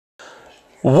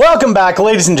Welcome back,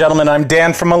 ladies and gentlemen. I'm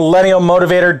Dan from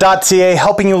MillennialMotivator.ca,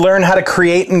 helping you learn how to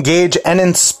create, engage, and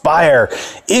inspire.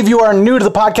 If you are new to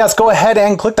the podcast, go ahead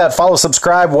and click that follow,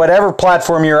 subscribe, whatever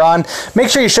platform you're on. Make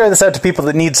sure you share this out to people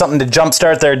that need something to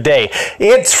jumpstart their day.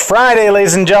 It's Friday,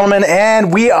 ladies and gentlemen,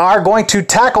 and we are going to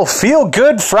tackle Feel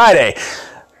Good Friday.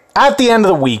 At the end of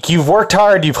the week, you've worked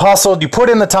hard, you've hustled, you put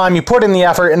in the time, you put in the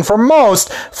effort, and for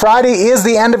most, Friday is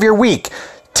the end of your week.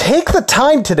 Take the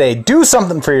time today, do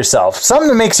something for yourself, something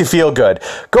that makes you feel good.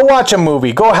 Go watch a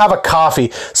movie, go have a coffee,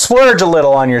 splurge a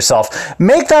little on yourself.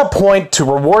 Make that point to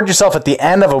reward yourself at the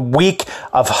end of a week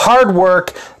of hard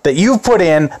work that you've put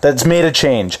in that's made a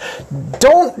change.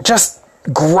 Don't just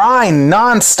grind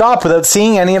non-stop without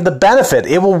seeing any of the benefit.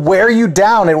 It will wear you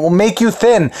down, it will make you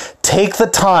thin. Take the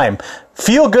time.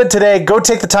 Feel good today. Go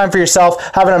take the time for yourself.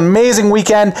 Have an amazing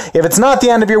weekend. If it's not the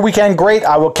end of your weekend, great.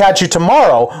 I will catch you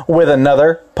tomorrow with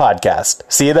another podcast.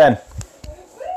 See you then.